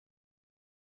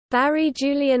Barry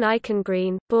Julian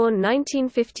Eichengreen, born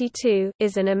 1952,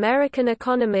 is an American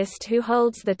economist who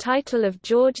holds the title of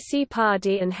George C.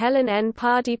 Pardee and Helen N.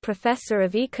 Pardee Professor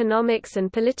of Economics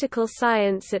and Political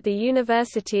Science at the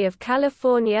University of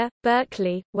California,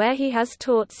 Berkeley, where he has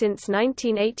taught since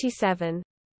 1987.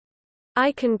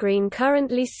 Eichengreen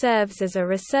currently serves as a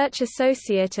research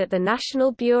associate at the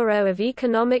National Bureau of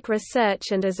Economic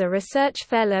Research and as a research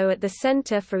fellow at the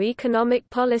Center for Economic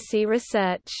Policy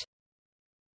Research.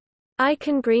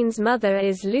 Eichengreen's mother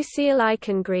is Lucille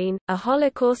Eichengreen, a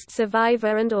Holocaust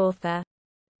survivor and author.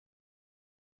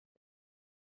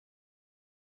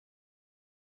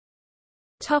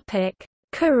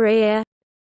 Career.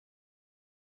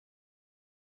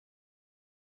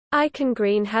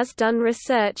 Eichengreen has done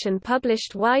research and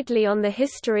published widely on the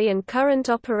history and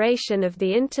current operation of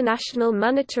the international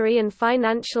monetary and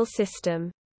financial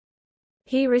system.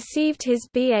 He received his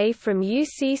B.A. from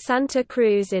UC Santa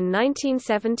Cruz in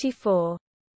 1974.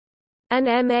 An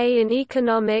M.A. in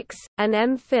Economics, an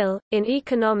M.Phil, in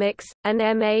Economics, an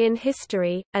M.A. in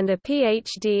History, and a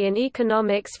Ph.D. in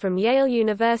Economics from Yale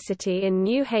University in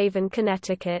New Haven,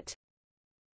 Connecticut.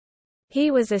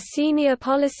 He was a senior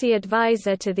policy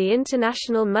advisor to the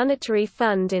International Monetary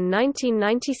Fund in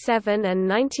 1997 and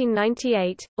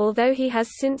 1998, although he has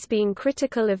since been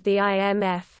critical of the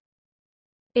IMF.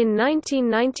 In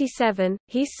 1997,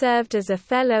 he served as a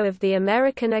Fellow of the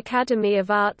American Academy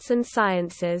of Arts and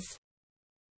Sciences.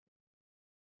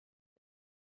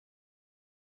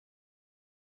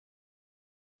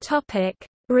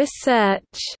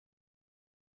 Research.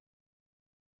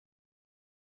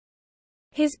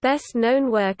 His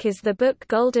best-known work is the book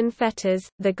Golden Fetters,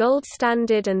 The Gold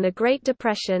Standard and the Great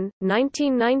Depression,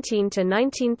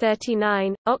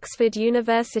 1919–1939, Oxford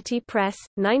University Press,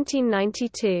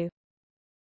 1992.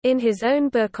 In his own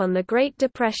book on the Great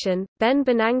Depression, Ben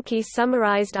Bernanke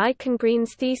summarized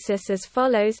Eichengreen's thesis as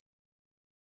follows: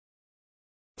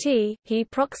 The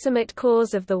proximate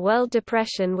cause of the world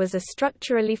depression was a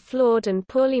structurally flawed and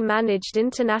poorly managed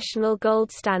international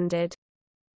gold standard.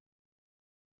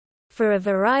 For a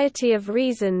variety of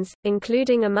reasons,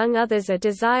 including among others a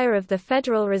desire of the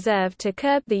Federal Reserve to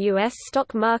curb the U.S.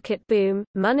 stock market boom,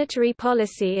 monetary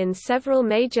policy in several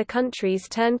major countries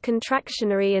turned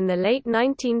contractionary in the late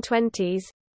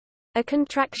 1920s—a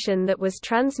contraction that was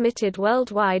transmitted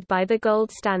worldwide by the gold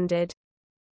standard.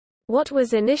 What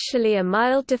was initially a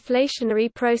mild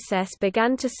deflationary process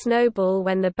began to snowball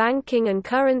when the banking and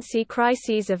currency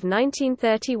crises of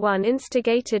 1931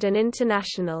 instigated an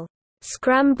international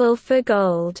scramble for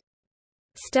gold.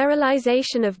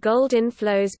 Sterilization of gold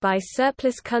inflows by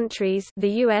surplus countries, the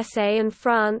USA and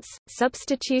France,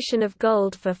 substitution of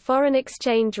gold for foreign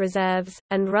exchange reserves,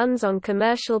 and runs on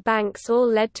commercial banks all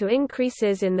led to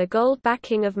increases in the gold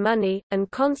backing of money,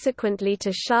 and consequently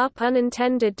to sharp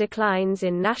unintended declines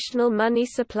in national money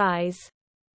supplies.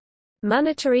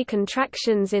 Monetary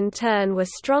contractions in turn were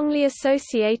strongly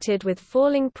associated with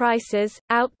falling prices,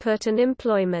 output and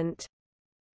employment.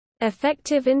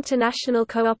 Effective international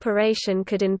cooperation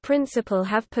could in principle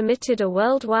have permitted a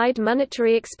worldwide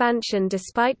monetary expansion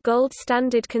despite gold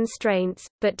standard constraints,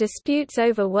 but disputes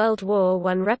over World War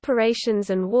I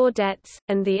reparations and war debts,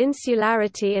 and the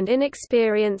insularity and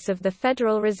inexperience of the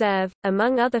Federal Reserve,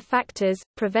 among other factors,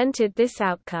 prevented this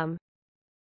outcome.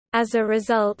 As a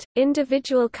result,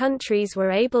 individual countries were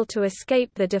able to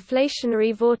escape the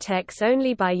deflationary vortex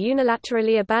only by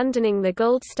unilaterally abandoning the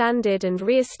gold standard and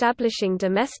re-establishing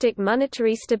domestic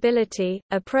monetary stability,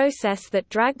 a process that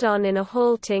dragged on in a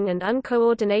halting and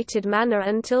uncoordinated manner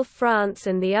until France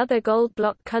and the other gold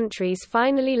bloc countries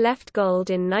finally left gold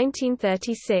in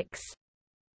 1936.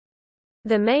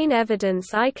 The main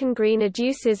evidence Eichengreen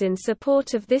adduces in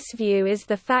support of this view is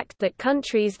the fact that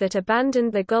countries that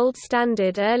abandoned the gold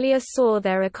standard earlier saw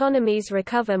their economies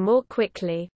recover more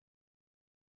quickly.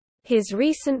 His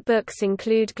recent books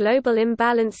include Global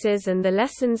Imbalances and the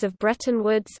Lessons of Bretton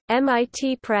Woods,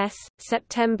 MIT Press,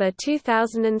 September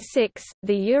 2006,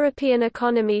 The European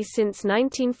Economy Since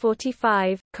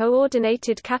 1945,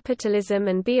 Coordinated Capitalism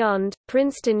and Beyond,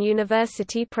 Princeton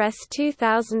University Press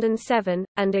 2007,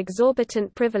 and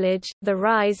Exorbitant Privilege, The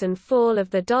Rise and Fall of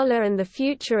the Dollar and the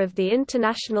Future of the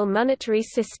International Monetary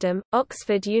System,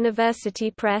 Oxford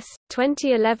University Press,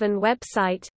 2011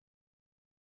 website.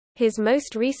 His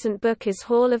most recent book is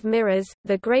Hall of Mirrors,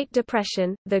 The Great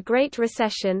Depression, The Great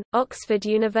Recession, Oxford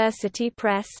University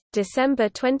Press, December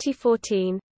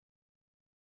 2014.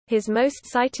 His most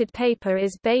cited paper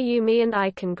is Bayumi and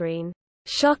Eichengreen,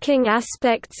 Shocking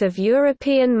Aspects of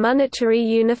European Monetary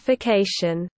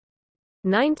Unification,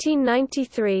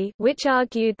 1993, which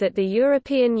argued that the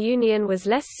European Union was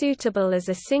less suitable as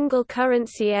a single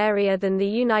currency area than the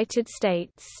United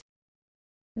States.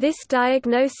 This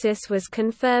diagnosis was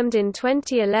confirmed in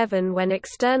 2011 when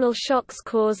external shocks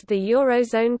caused the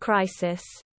Eurozone crisis.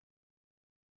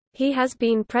 He has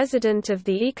been president of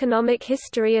the Economic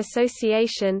History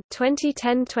Association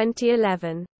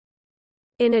 2010-2011.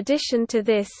 In addition to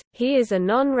this, he is a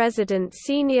non-resident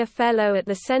senior fellow at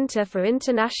the Center for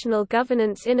International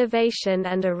Governance Innovation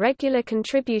and a regular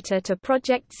contributor to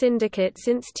Project Syndicate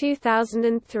since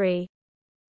 2003.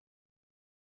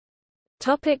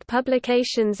 Topic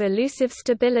publications. Elusive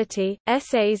Stability,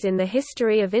 Essays in the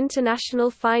History of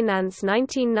International Finance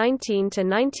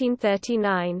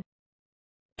 1919–1939.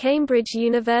 Cambridge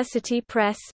University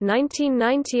Press,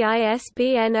 1990.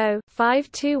 ISBN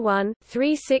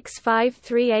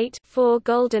 0-521-36538-4.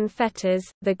 Golden Fetters,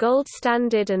 The Gold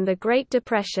Standard and the Great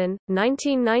Depression,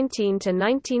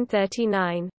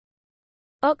 1919–1939.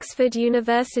 Oxford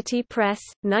University Press,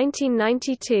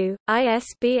 1992,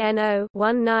 ISBN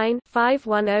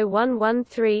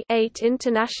 0-19-510113-8.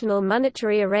 International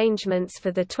Monetary Arrangements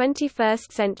for the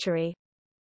 21st Century.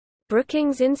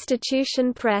 Brookings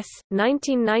Institution Press,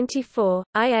 1994,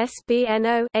 ISBN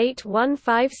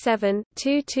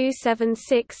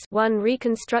 0-8157-2276-1.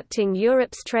 Reconstructing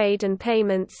Europe's Trade and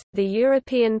Payments, The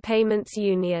European Payments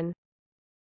Union.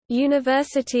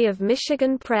 University of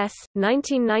Michigan Press,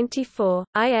 1994,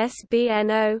 ISBN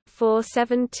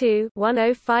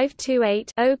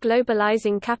 0-472-10528-0.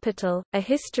 Globalizing Capital, A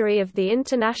History of the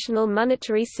International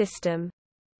Monetary System.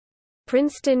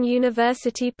 Princeton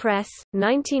University Press,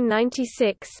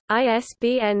 1996,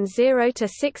 ISBN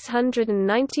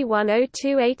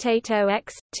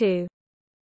 0-691-02880-X2.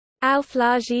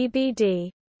 Auflage EBD.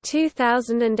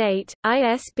 2008,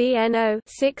 ISBN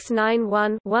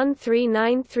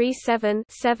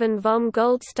 0-691-13937-7. vom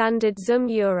Goldstandard zum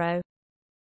Euro.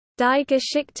 Die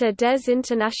Geschichte des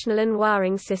internationalen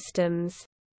Währungssystems.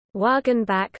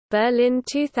 Wagenbach, Berlin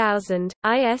 2000,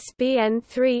 ISBN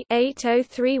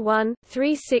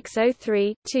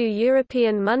 3-8031-3603-2.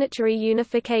 European Monetary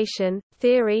Unification,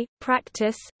 Theory,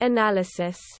 Practice,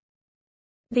 Analysis.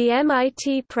 The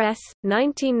MIT Press,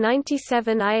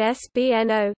 1997.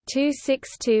 ISBN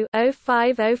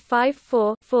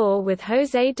 0-262-05054-4. With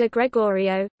José de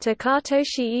Gregorio,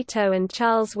 Takatoshi Ito and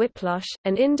Charles Wiplosh,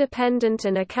 An Independent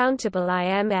and Accountable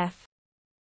IMF.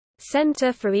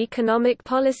 Center for Economic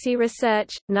Policy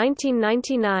Research,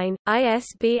 1999,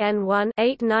 ISBN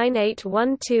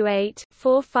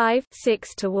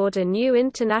 1-898128-45-6. Toward a New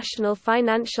International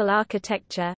Financial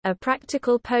Architecture, A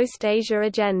Practical Post-Asia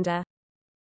Agenda.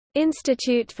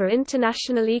 Institute for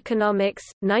International Economics,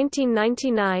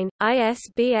 1999,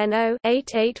 ISBN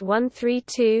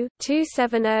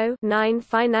 0-88132-270-9.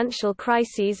 Financial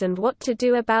Crises and What to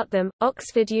Do About Them,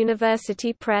 Oxford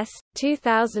University Press,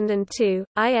 2002,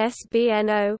 ISBN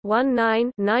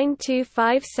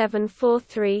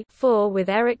 0-19-925743-4. With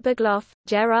Eric Bergloff,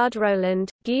 Gerard Roland,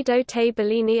 Guido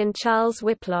Tabellini and Charles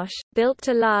Wiplosh, Built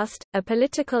to Last, A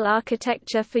Political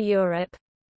Architecture for Europe.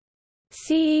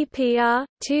 CEPR,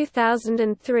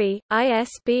 2003,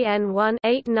 ISBN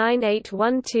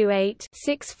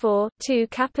 1-898128-64-2.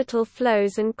 Capital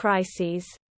Flows and Crises.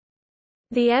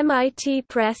 The MIT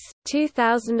Press,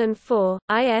 2004,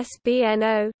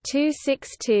 ISBN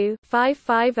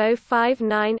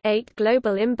 0-262-55059-8.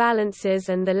 Global Imbalances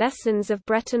and the Lessons of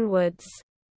Bretton Woods.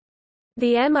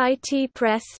 The MIT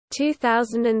Press,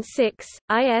 2006,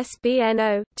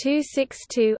 ISBN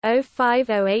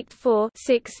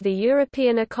 262-05084-6. The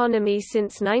European Economy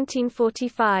Since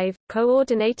 1945,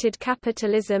 Coordinated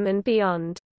Capitalism and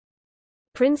Beyond.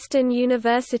 Princeton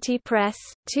University Press,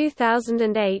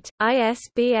 2008,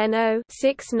 ISBN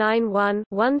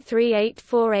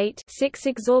 0-691-13848-6.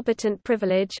 Exorbitant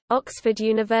Privilege, Oxford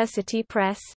University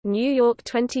Press, New York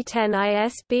 2010.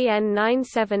 ISBN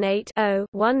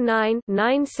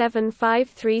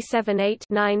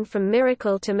 978-0-19-975378-9. From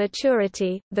Miracle to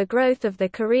Maturity, The Growth of the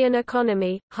Korean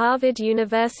Economy, Harvard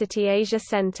University Asia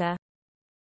Center.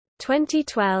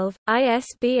 2012,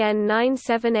 ISBN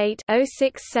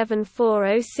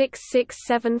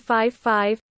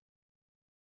 978-0674066755.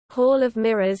 Hall of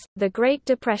Mirrors, The Great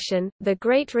Depression, The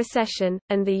Great Recession,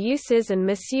 and the Uses and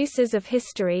Misuses of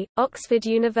History, Oxford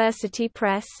University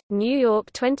Press, New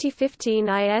York 2015.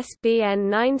 ISBN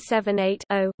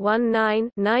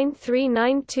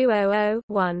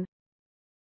 978-0-19-939200-1.